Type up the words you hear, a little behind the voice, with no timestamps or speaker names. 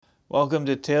Welcome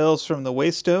to Tales from the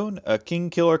Waystone, a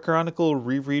Kingkiller Chronicle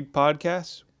reread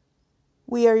podcast.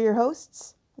 We are your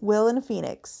hosts, Will and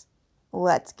Phoenix.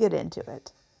 Let's get into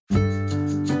it.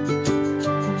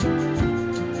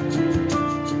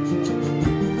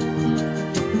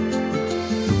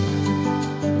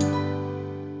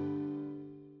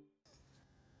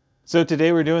 So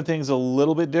today we're doing things a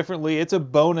little bit differently. It's a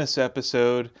bonus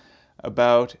episode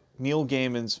about Neil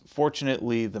Gaiman's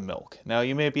Fortunately the Milk. Now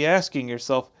you may be asking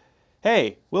yourself,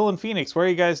 hey, Will and Phoenix, why are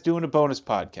you guys doing a bonus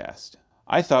podcast?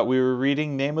 I thought we were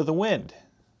reading Name of the Wind.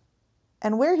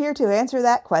 And we're here to answer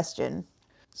that question.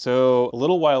 So a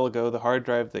little while ago, the hard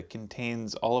drive that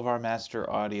contains all of our master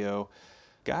audio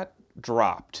got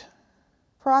dropped.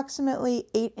 Approximately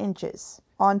 8 inches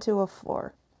onto a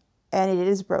floor. And it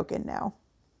is broken now.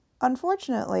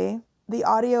 Unfortunately, the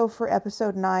audio for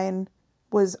episode 9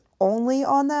 was only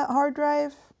on that hard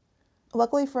drive.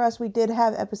 Luckily for us, we did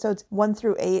have episodes 1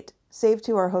 through 8 saved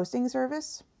to our hosting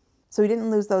service, so we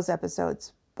didn't lose those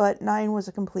episodes, but 9 was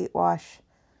a complete wash.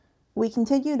 We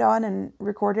continued on and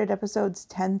recorded episodes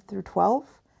 10 through 12,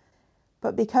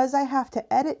 but because I have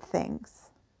to edit things,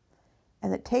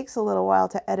 and it takes a little while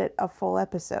to edit a full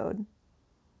episode,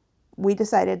 we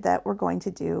decided that we're going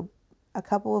to do a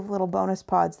couple of little bonus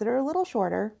pods that are a little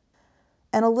shorter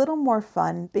and a little more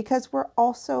fun because we're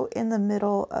also in the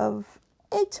middle of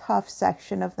a tough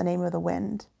section of The Name of the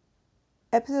Wind.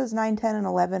 Episodes 9, 10, and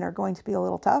 11 are going to be a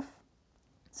little tough,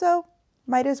 so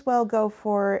might as well go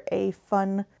for a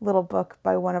fun little book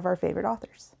by one of our favorite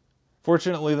authors.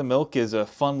 Fortunately, The Milk is a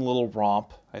fun little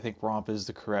romp. I think romp is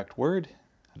the correct word.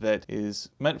 That is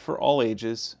meant for all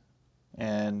ages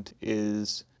and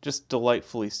is just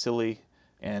delightfully silly,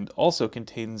 and also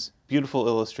contains beautiful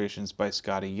illustrations by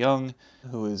Skottie Young,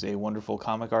 who is a wonderful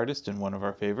comic artist and one of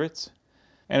our favorites.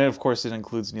 And of course it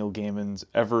includes Neil Gaiman's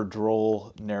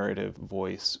ever-droll narrative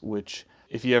voice, which,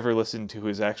 if you ever listen to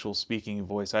his actual speaking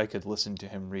voice, I could listen to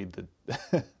him read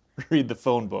the read the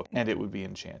phone book, and it would be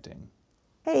enchanting.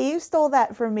 Hey, you stole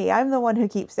that from me. I'm the one who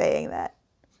keeps saying that.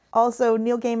 Also,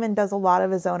 Neil Gaiman does a lot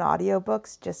of his own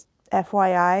audiobooks, just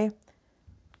FYI.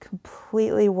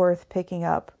 Completely worth picking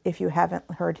up if you haven't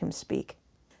heard him speak.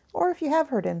 Or if you have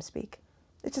heard him speak.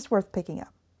 It's just worth picking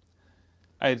up.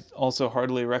 I'd also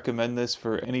heartily recommend this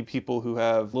for any people who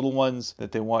have little ones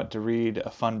that they want to read a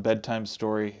fun bedtime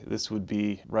story. This would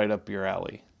be right up your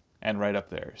alley and right up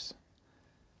theirs.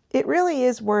 It really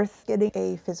is worth getting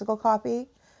a physical copy.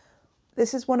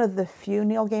 This is one of the few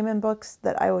Neil Gaiman books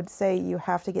that I would say you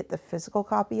have to get the physical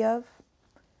copy of.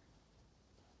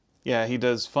 Yeah, he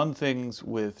does fun things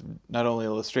with not only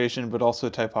illustration, but also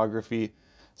typography.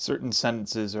 Certain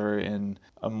sentences are in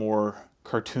a more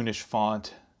cartoonish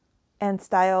font. And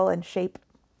style and shape.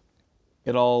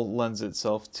 It all lends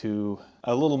itself to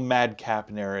a little madcap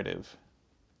narrative.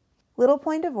 Little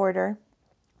point of order.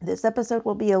 This episode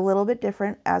will be a little bit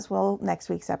different, as will next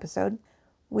week's episode.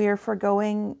 We are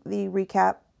forgoing the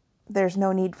recap. There's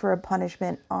no need for a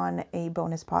punishment on a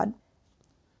bonus pod.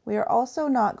 We are also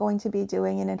not going to be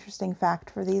doing an interesting fact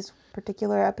for these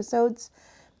particular episodes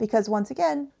because, once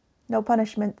again, no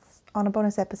punishments on a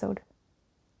bonus episode.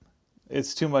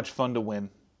 It's too much fun to win.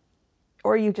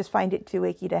 Or you just find it too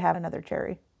icky to have another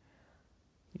cherry.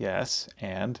 Yes,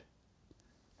 and?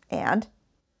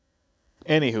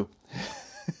 Anywho.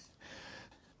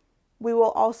 We will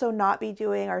also not be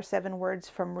doing our 7 words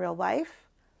from real life,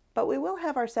 but we will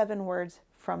have our 7 words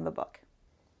from the book.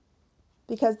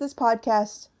 Because this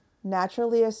podcast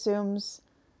naturally assumes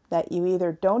that you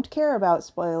either don't care about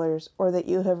spoilers or that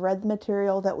you have read the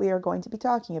material that we are going to be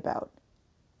talking about.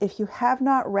 If you have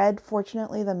not read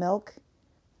Fortunately the Milk,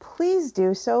 please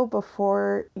do so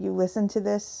before you listen to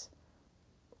this,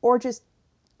 or just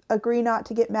agree not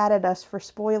to get mad at us for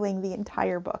spoiling the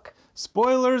entire book.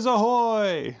 Spoilers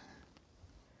ahoy!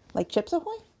 Like Chips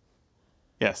Ahoy?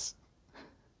 Yes,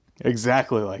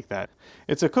 exactly like that.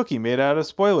 It's a cookie made out of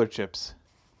spoiler chips.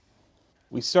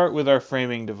 We start with our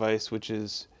framing device, which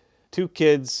is 2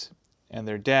 kids and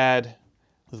their dad,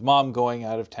 with mom going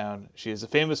out of town. She is a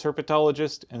famous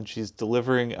herpetologist, and she's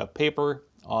delivering a paper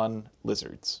on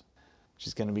lizards.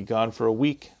 She's going to be gone for a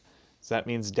week, so that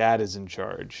means dad is in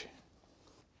charge.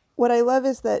 What I love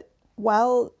is that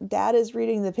while dad is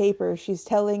reading the paper, she's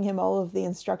telling him all of the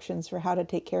instructions for how to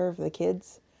take care of the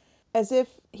kids, as if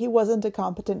he wasn't a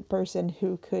competent person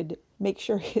who could make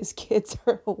sure his kids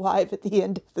are alive at the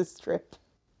end of this trip.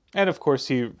 And of course,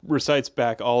 he recites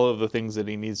back all of the things that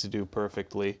he needs to do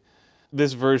perfectly.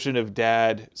 This version of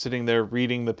dad sitting there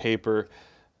reading the paper,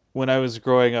 when I was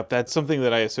growing up, that's something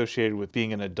that I associated with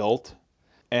being an adult.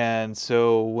 And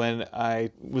so when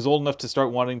I was old enough to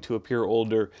start wanting to appear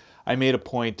older, I made a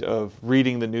point of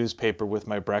reading the newspaper with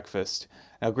my breakfast.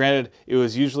 Now, granted, it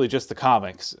was usually just the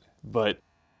comics, but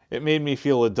it made me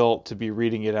feel adult to be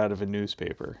reading it out of a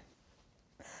newspaper.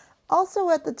 Also,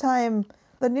 at the time,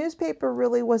 the newspaper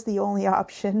really was the only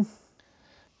option.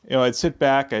 I'd sit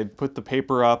back, I'd put the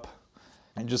paper up,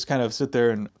 and just kind of sit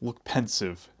there and look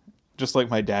pensive, just like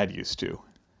my dad used to.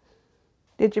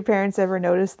 Did your parents ever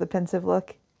notice the pensive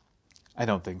look? I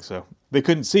don't think so. They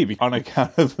couldn't see me on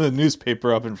account of the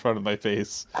newspaper up in front of my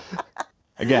face.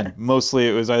 Again, mostly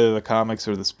it was either the comics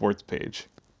or the sports page.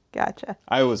 Gotcha.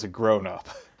 I was a grown-up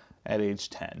at age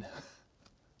 10.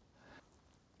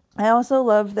 I also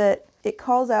love that it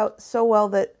calls out so well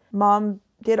that Mom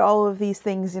did all of these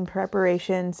things in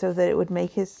preparation so that it would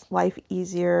make his life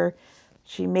easier.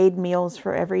 She made meals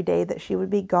for every day that she would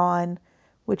be gone,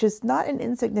 which is not an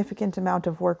insignificant amount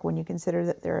of work when you consider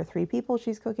that there are 3 people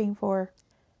she's cooking for,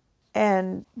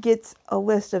 and gets a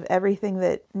list of everything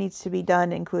that needs to be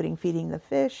done, including feeding the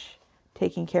fish,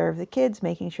 taking care of the kids,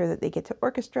 making sure that they get to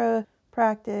orchestra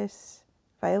practice,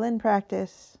 violin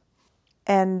practice,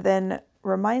 and then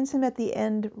reminds him at the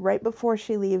end, right before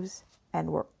she leaves, and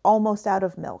we're almost out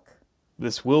of milk.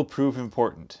 This will prove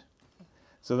important.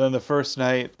 So then the first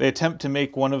night, they attempt to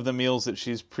make one of the meals that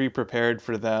she's pre-prepared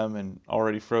for them and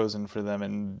already frozen for them,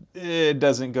 and it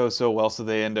doesn't go so well, so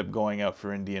they end up going out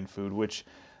for Indian food, which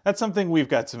that's something we've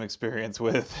got some experience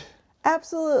with.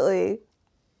 Absolutely.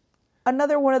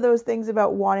 Another one of those things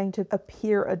about wanting to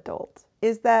appear adult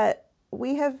is that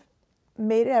we have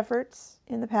made efforts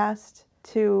in the past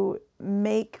to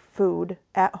make food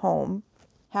at home,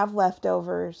 have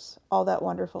leftovers, all that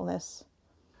wonderfulness.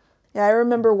 Yeah, I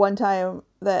remember one time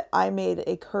that I made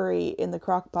a curry in the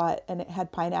crock pot and it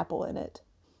had pineapple in it.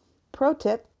 Pro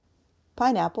tip,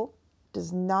 pineapple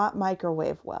does not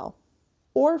microwave well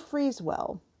or freeze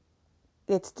well.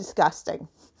 It's disgusting.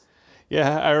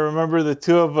 Yeah, I remember the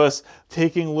two of us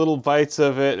taking little bites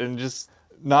of it and just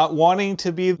not wanting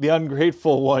to be the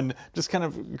ungrateful one, just kind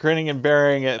of grinning and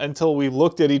bearing it until we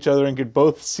looked at each other and could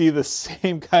both see the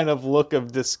same kind of look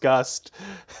of disgust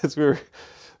as we were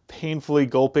painfully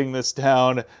gulping this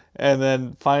down. And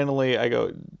then finally I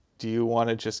go, "Do you want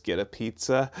to just get a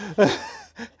pizza?" And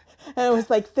it was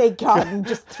like, thank God, and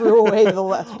just threw away the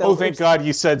leftovers. Oh, thank God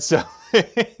you said so.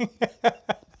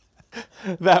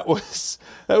 That was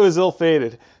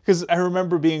ill-fated, because I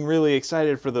remember being really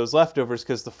excited for those leftovers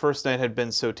because the first night had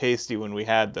been so tasty when we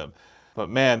had them. But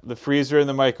man, the freezer and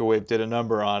the microwave did a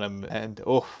number on them, and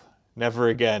oh, never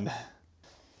again.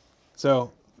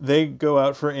 So they go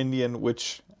out for Indian,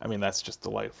 which, I mean, that's just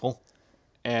delightful.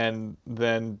 And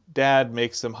then Dad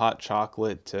makes some hot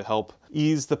chocolate to help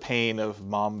ease the pain of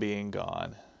Mom being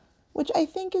gone. Which I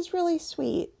think is really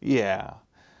sweet. Yeah.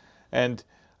 And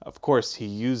of course, he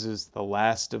uses the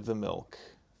last of the milk.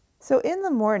 So in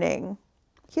the morning,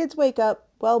 kids wake up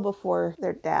well before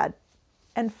their dad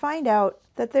and find out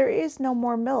that there is no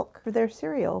more milk for their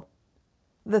cereal.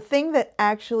 The thing that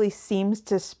actually seems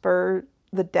to spur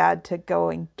the dad to go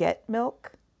and get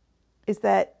milk is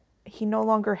that he no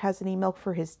longer has any milk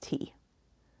for his tea.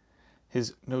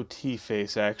 His no tea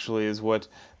face actually is what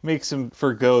makes him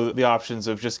forgo the options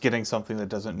of just getting something that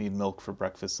doesn't need milk for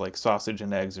breakfast, like sausage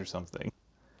and eggs or something.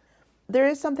 There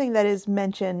is something that is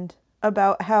mentioned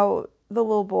about how the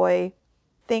little boy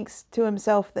thinks to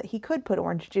himself that he could put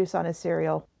orange juice on his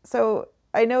cereal. So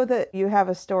I know that you have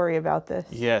a story about this.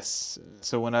 Yes.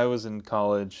 So when I was in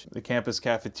college, the campus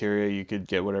cafeteria, you could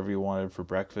get whatever you wanted for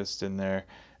breakfast in there.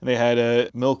 And they had a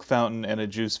milk fountain and a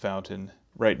juice fountain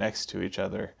right next to each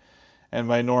other. And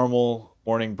my normal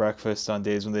morning breakfast on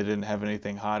days when they didn't have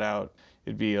anything hot out,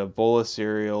 it'd be a bowl of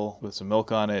cereal with some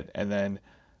milk on it and then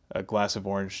a glass of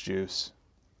orange juice.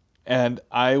 And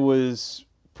I was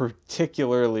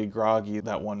particularly groggy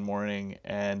that one morning,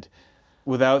 and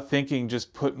without thinking,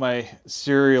 just put my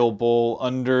cereal bowl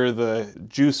under the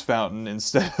juice fountain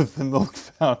instead of the milk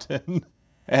fountain.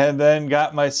 And then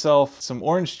got myself some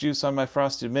orange juice on my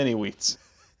Frosted Mini Wheats.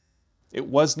 It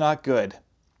was not good.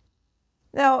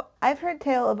 Now, I've heard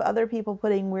tale of other people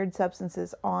putting weird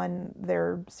substances on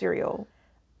their cereal.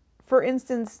 For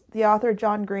instance, the author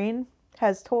John Green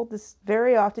has told this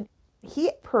very often.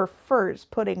 He prefers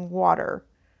putting water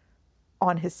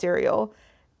on his cereal,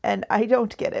 and I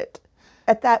don't get it.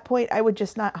 At that point, I would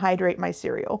just not hydrate my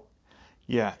cereal.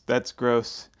 Yeah, that's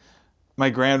gross. My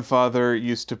grandfather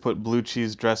used to put blue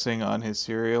cheese dressing on his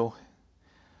cereal.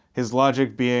 His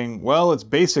logic being, well, it's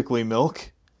basically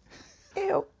milk.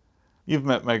 Ew. You've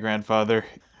met my grandfather.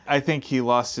 I think he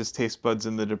lost his taste buds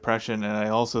in the Depression, and I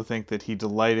also think that he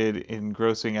delighted in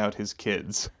grossing out his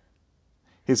kids.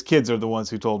 His kids are the ones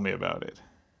who told me about it.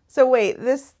 So wait,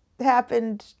 this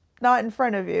happened Not in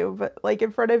front of you, but like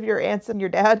in front of your aunts and your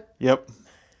dad. Yep.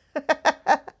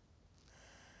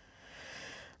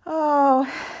 Oh,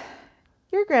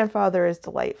 your grandfather is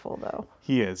delightful, though.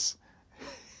 He is.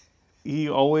 He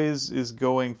always is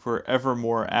going for ever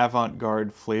more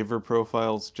avant-garde flavor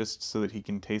profiles just so that he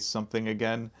can taste something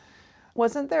again.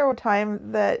 Wasn't there a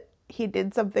time that he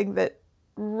did something that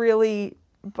really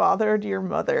bothered your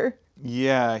mother?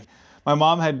 Yeah. My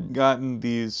mom had gotten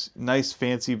these nice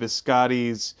fancy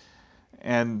biscottis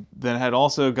and then had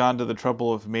also gone to the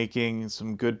trouble of making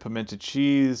some good pimento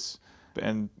cheese.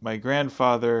 And my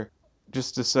grandfather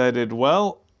just decided,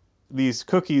 well, these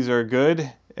cookies are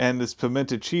good and this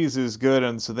pimento cheese is good.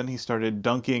 And so then he started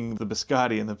dunking the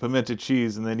biscotti in the pimento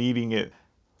cheese and then eating it.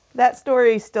 That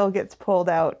story still gets pulled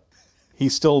out. He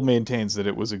still maintains that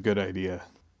it was a good idea.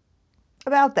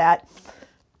 About that.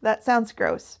 That sounds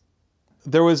gross.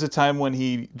 There was a time when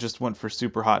he just went for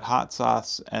super hot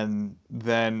sauce, and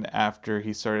then after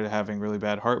he started having really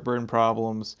bad heartburn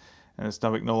problems and his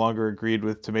stomach no longer agreed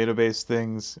with tomato-based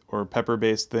things or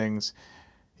pepper-based things,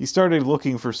 he started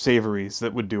looking for savories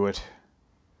that would do it.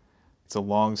 It's a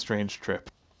long, strange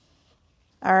trip.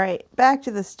 All right, back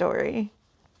to the story.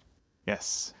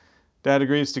 Yes. Dad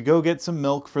agrees to go get some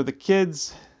milk for the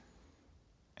kids,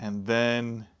 and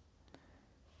then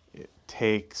it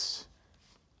takes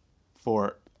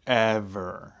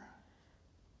forever.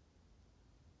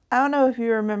 I don't know if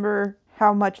you remember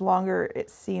how much longer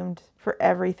it seemed for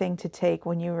everything to take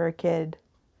when you were a kid,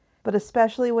 but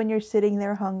especially when you're sitting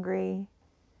there hungry,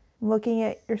 looking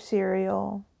at your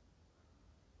cereal.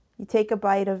 You take a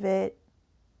bite of it,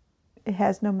 it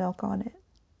has no milk on it.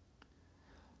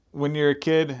 When you're a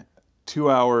kid,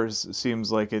 2 hours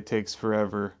seems like it takes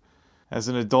forever. As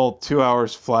an adult, 2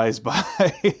 hours flies by.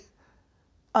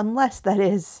 Unless, that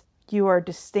is, you are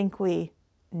distinctly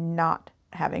not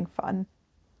having fun.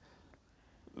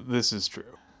 This is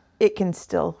true. It can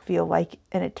still feel like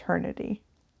an eternity.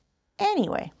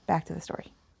 Anyway, back to the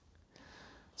story.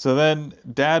 So then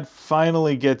Dad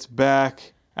finally gets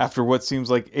back after what seems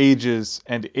like ages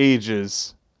and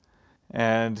ages.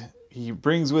 And he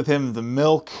brings with him the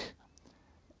milk.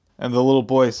 And the little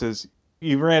boy says,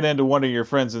 "You ran into one of your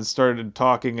friends and started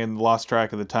talking and lost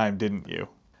track of the time, didn't you?"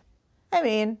 I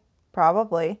mean,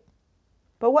 probably.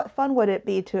 But what fun would it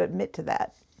be to admit to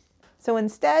that? So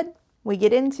instead, we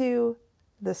get into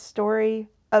the story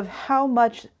of how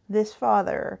much this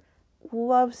father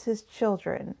loves his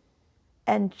children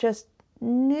and just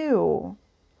knew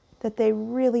that they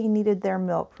really needed their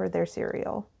milk for their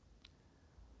cereal.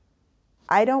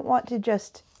 I don't want to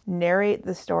just narrate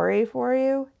the story for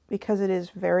you because it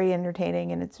is very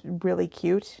entertaining and it's really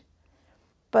cute.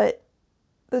 But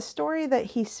the story that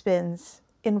he spins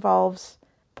involves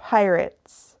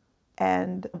pirates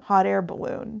and hot air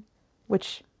balloon,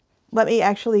 which, let me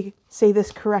actually say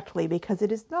this correctly because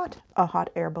it is not a hot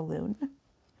air balloon.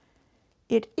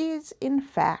 It is, in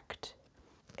fact,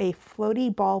 a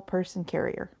floaty ball person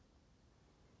carrier.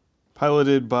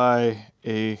 Piloted by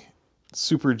a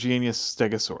super genius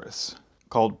stegosaurus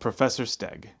called Professor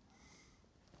Steg.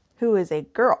 Who is a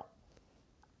girl.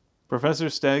 Professor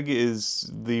Steg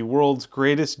is the world's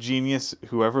greatest genius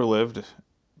who ever lived,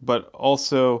 but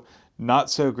also not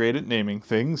so great at naming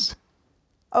things.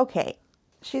 Okay,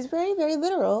 she's very, very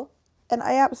literal, and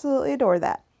I absolutely adore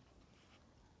that.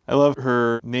 I love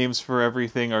her names for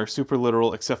everything are super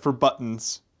literal except for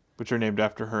buttons, which are named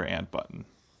after her Aunt Button.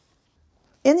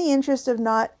 In the interest of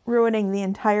not ruining the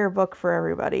entire book for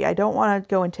everybody, I don't want to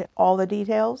go into all the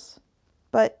details,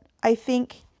 but I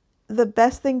think the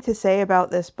best thing to say about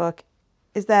this book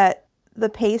is that the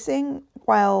pacing,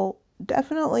 while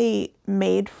definitely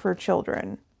made for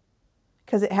children,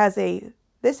 because it has a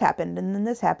this happened and then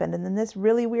this happened and then this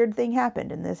really weird thing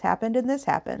happened and this happened and this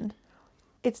happened.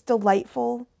 It's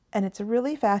delightful and it's a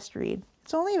really fast read.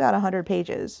 It's only about 100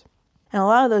 pages. And a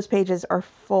lot of those pages are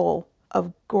full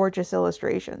of gorgeous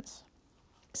illustrations.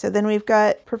 So then we've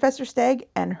got Professor Steg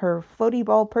and her floaty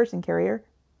ball person carrier.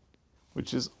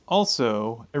 Which is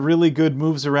also a really good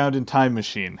moves around in time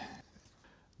machine.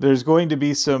 There's going to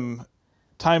be some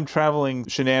time-traveling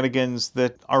shenanigans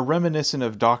that are reminiscent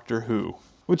of Doctor Who,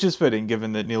 which is fitting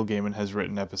given that Neil Gaiman has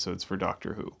written episodes for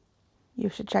Doctor Who. You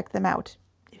should check them out.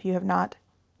 If you have not,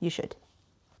 you should.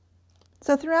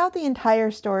 So throughout the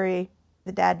entire story,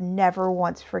 the dad never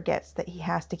once forgets that he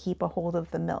has to keep a hold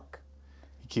of the milk.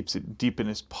 He keeps it deep in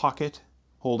his pocket,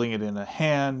 holding it in a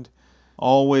hand,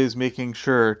 always making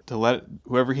sure to let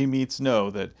whoever he meets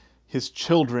know that his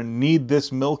children need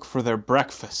this milk for their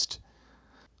breakfast.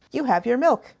 You have your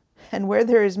milk, and where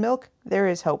there is milk, there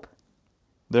is hope.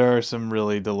 There are some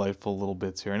really delightful little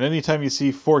bits here. And anytime you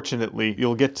see fortunately,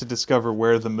 you'll get to discover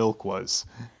where the milk was.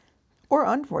 Or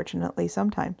unfortunately,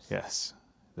 sometimes. Yes,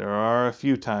 there are a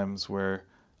few times where,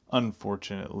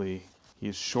 unfortunately, he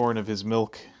is shorn of his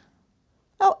milk.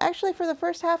 Oh, actually, for the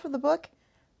first half of the book,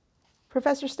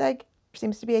 Professor Steg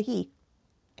seems to be a he.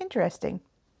 Interesting.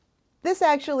 This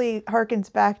actually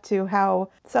harkens back to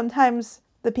how sometimes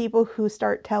the people who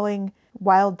start telling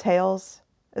wild tales,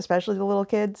 especially the little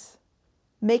kids,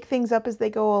 make things up as they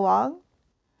go along.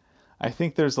 I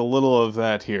think there's a little of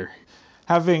that here.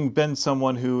 Having been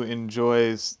someone who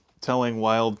enjoys telling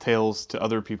wild tales to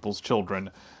other people's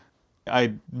children,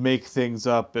 I make things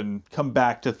up and come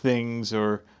back to things,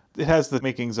 or it has the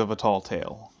makings of a tall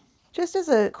tale. Just as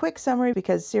a quick summary,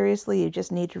 because seriously, you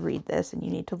just need to read this and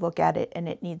you need to look at it, and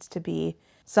it needs to be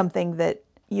something that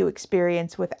you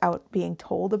experience without being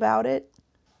told about it.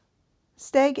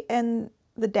 Steg and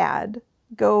the dad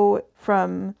go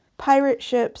from pirate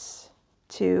ships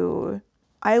to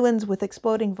islands with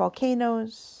exploding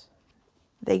volcanoes.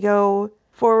 They go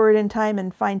forward in time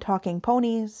and find talking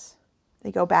ponies.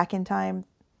 They go back in time,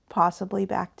 possibly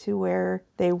back to where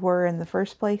they were in the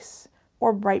first place,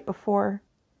 or right before.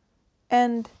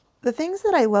 And the things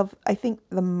that I love, I think,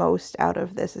 the most out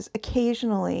of this is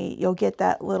occasionally you'll get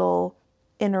that little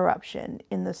interruption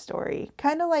in the story,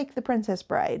 kind of like The Princess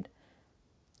Bride.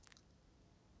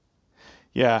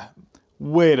 Yeah,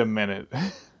 wait a minute.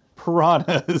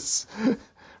 Piranhas.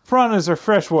 Piranhas are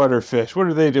freshwater fish. What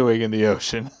are they doing in the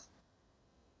ocean?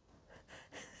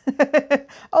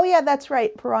 Oh yeah, that's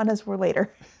right. Piranhas were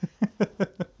later.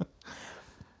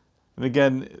 And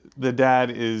again, the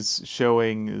dad is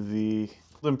showing the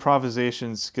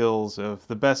improvisation skills of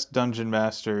the best dungeon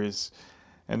masters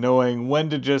and knowing when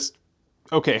to just,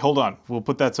 okay, hold on, we'll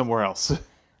put that somewhere else.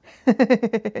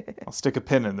 I'll stick a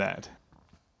pin in that.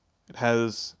 It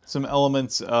has some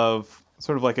elements of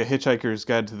sort of like a Hitchhiker's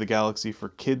Guide to the Galaxy for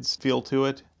kids feel to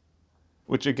it,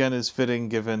 which again is fitting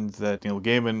given that Neil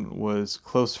Gaiman was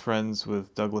close friends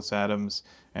with Douglas Adams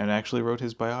and actually wrote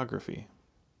his biography.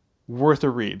 Worth a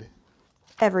read.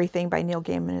 Everything by Neil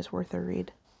Gaiman is worth a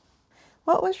read.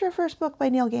 What was your first book by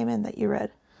Neil Gaiman that you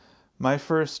read? My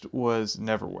first was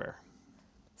Neverwhere.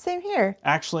 Same here.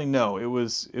 Actually, no, it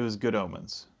was Good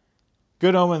Omens.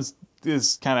 Good Omens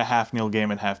is kind of half Neil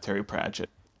Gaiman, half Terry Pratchett.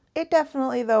 It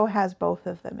definitely, though, has both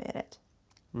of them in it.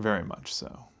 Very much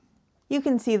so. You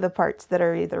can see the parts that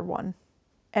are either one,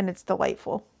 and it's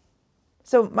delightful.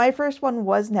 So my first one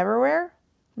was Neverwhere,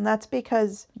 and that's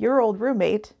because your old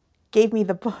roommate gave me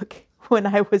the book when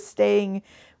I was staying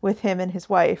with him and his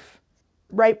wife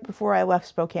right before I left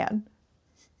Spokane.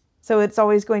 So it's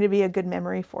always going to be a good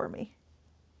memory for me.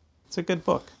 It's a good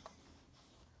book.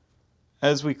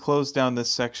 As we close down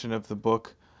this section of the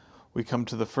book, we come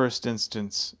to the first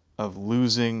instance of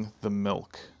losing the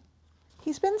milk.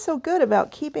 He's been so good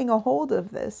about keeping a hold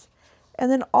of this.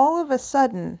 And then all of a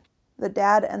sudden, the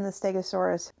dad and the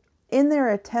Stegosaurus, in their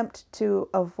attempt to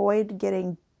avoid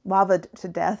getting lava'd to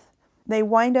death, they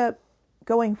wind up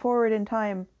going forward in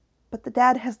time, but the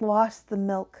dad has lost the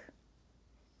milk.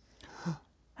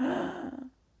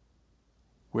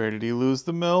 Where did he lose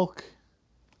the milk?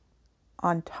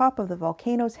 On top of the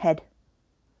volcano's head.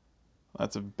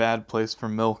 That's a bad place for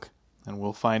milk, and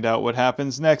we'll find out what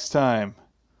happens next time.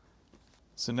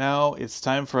 So now it's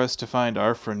time for us to find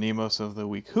our Phronimos of the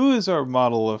week. Who is our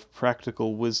model of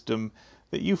practical wisdom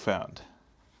that you found?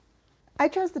 I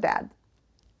chose the dad.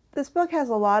 This book has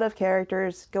a lot of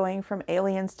characters going from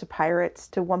aliens to pirates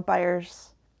to wumpires.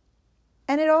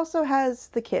 And it also has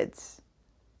the kids.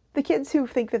 The kids who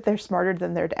think that they're smarter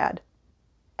than their dad.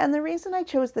 And the reason I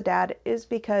chose the dad is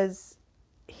because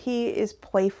he is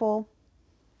playful.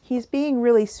 He's being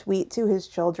really sweet to his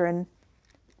children.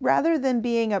 Rather than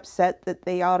being upset that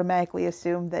they automatically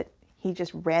assume that he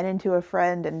just ran into a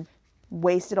friend and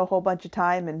wasted a whole bunch of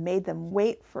time and made them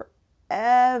wait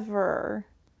forever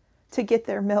to get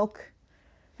their milk,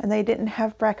 and they didn't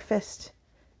have breakfast,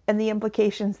 and the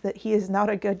implications that he is not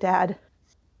a good dad.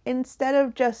 Instead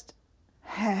of just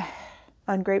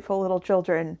ungrateful little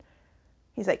children,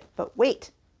 he's like, but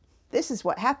wait, this is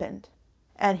what happened.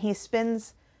 And he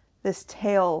spins this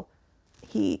tale,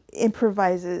 he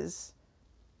improvises,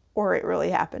 or it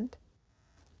really happened.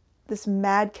 This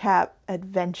madcap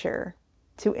adventure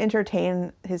to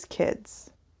entertain his kids.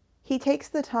 He takes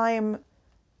the time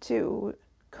to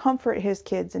comfort his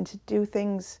kids and to do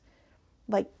things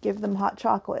like give them hot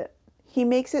chocolate. He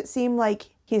makes it seem like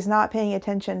he's not paying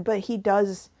attention, but he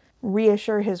does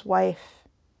reassure his wife,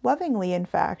 lovingly in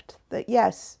fact, that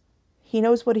yes, he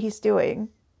knows what he's doing.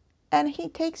 And he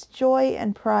takes joy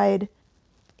and pride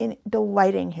in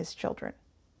delighting his children.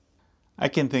 I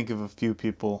can think of a few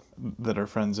people that are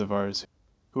friends of ours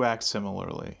who act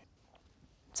similarly.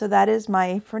 So that is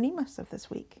my phronemus of this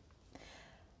week.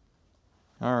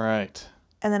 All right.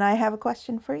 And then I have a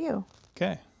question for you.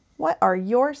 Okay. What are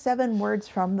your 7 words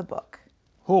from the book?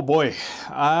 Oh boy,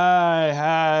 I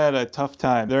had a tough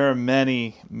time. There are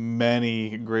many,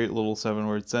 many great little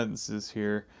 7-word sentences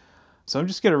here. So I'm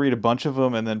just going to read a bunch of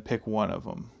them and then pick one of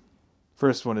them.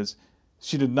 First one is,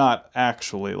 she did not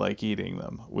actually like eating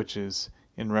them, which is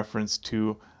in reference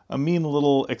to a mean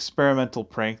little experimental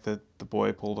prank that the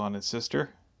boy pulled on his sister.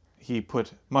 He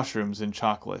put mushrooms in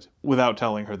chocolate without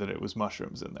telling her that it was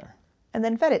mushrooms in there. And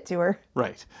then fed it to her.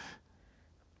 Right.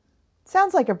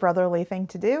 Sounds like a brotherly thing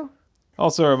to do.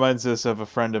 Also reminds us of a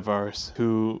friend of ours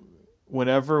who,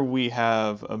 whenever we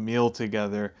have a meal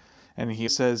together and he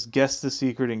says, guess the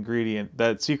secret ingredient,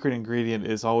 that secret ingredient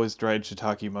is always dried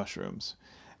shiitake mushrooms.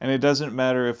 And it doesn't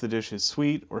matter if the dish is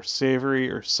sweet or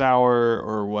savory or sour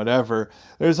or whatever,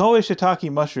 there's always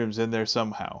shiitake mushrooms in there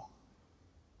somehow.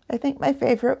 I think my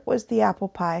favorite was the apple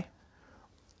pie.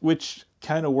 Which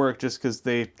kind of worked just because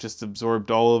they just absorbed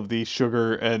all of the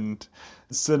sugar and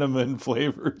cinnamon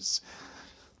flavors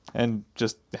and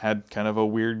just had kind of a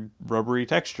weird rubbery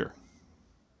texture.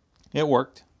 It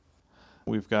worked.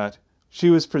 We've got,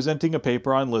 she was presenting a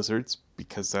paper on lizards,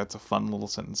 because that's a fun little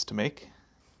sentence to make.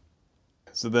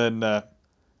 So then,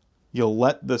 you'll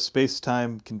let the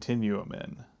space-time continuum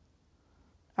in.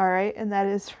 All right, and that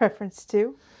is reference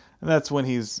to? And that's when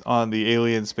he's on the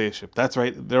alien spaceship. That's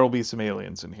right, there'll be some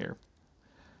aliens in here.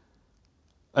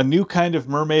 A new kind of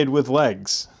mermaid with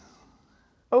legs.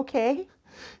 Okay.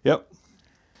 Yep.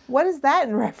 What is that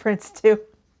in reference to?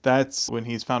 That's when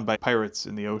he's found by pirates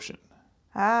in the ocean.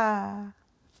 Ah.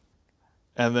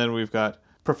 And then we've got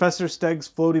Professor Steg's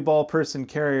floaty ball person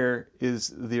carrier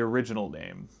is the original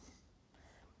name.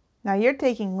 Now you're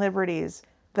taking liberties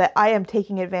that I am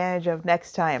taking advantage of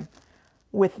next time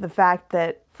with the fact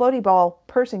that floaty ball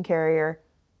person carrier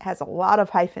has a lot of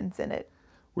hyphens in it.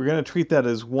 We're going to treat that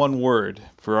as one word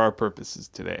for our purposes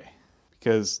today,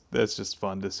 because that's just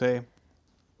fun to say.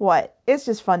 What? It's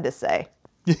just fun to say.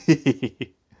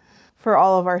 For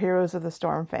all of our Heroes of the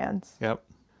Storm fans. Yep.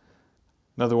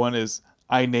 Another one is,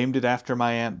 I named it after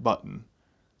my Aunt Button.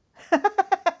 And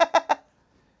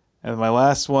my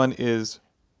last one is,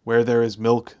 where there is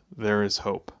milk, there is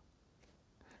hope.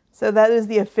 So that is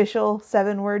the official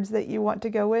 7 words that you want to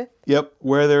go with? Yep,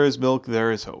 where there is milk,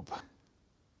 there is hope.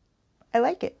 I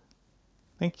like it.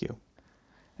 Thank you.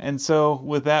 And so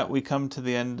with that, we come to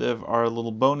the end of our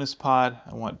little bonus pod.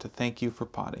 I want to thank you for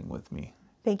podding with me.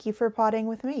 Thank you for potting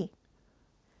with me.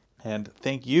 And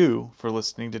thank you for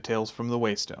listening to Tales from the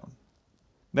Waystone.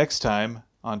 Next time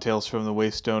on Tales from the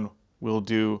Waystone, we'll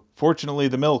do Fortunately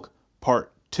the Milk,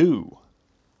 Part 2.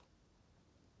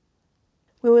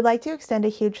 We would like to extend a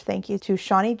huge thank you to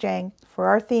Shawnee Jang for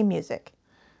our theme music.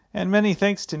 And many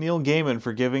thanks to Neil Gaiman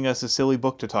for giving us a silly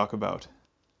book to talk about.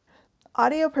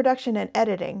 Audio production and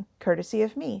editing, courtesy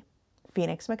of me,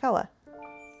 Phoenix McCullough.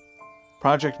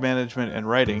 Project management and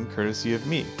writing, courtesy of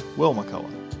me, Will McCullough.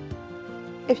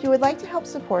 If you would like to help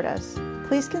support us,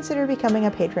 please consider becoming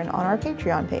a patron on our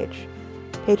Patreon page,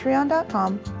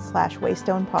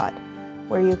 patreon.com/waystonepod,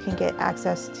 where you can get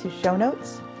access to show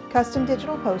notes, custom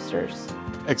digital posters,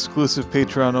 exclusive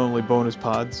Patreon-only bonus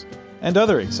pods, and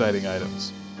other exciting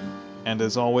items. And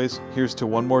as always, here's to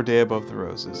one more day above the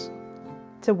roses.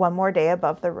 to one more day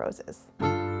above the roses.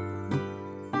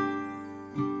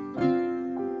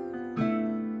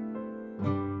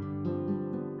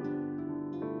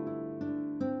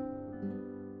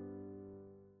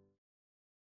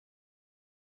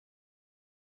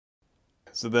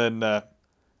 So then,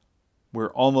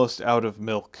 we're almost out of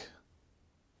milk.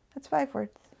 That's 5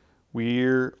 words.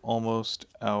 We're almost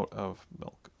out of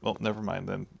milk. Well, never mind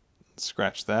then.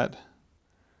 Scratch that.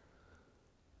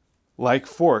 Like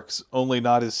forks, only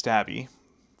not as stabby.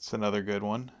 It's another good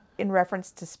one. In reference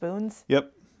to spoons?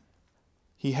 Yep.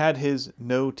 He had his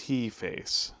no tea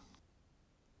face.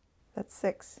 That's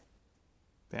 6.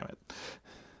 Damn it.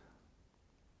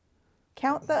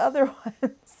 Count the other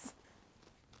ones.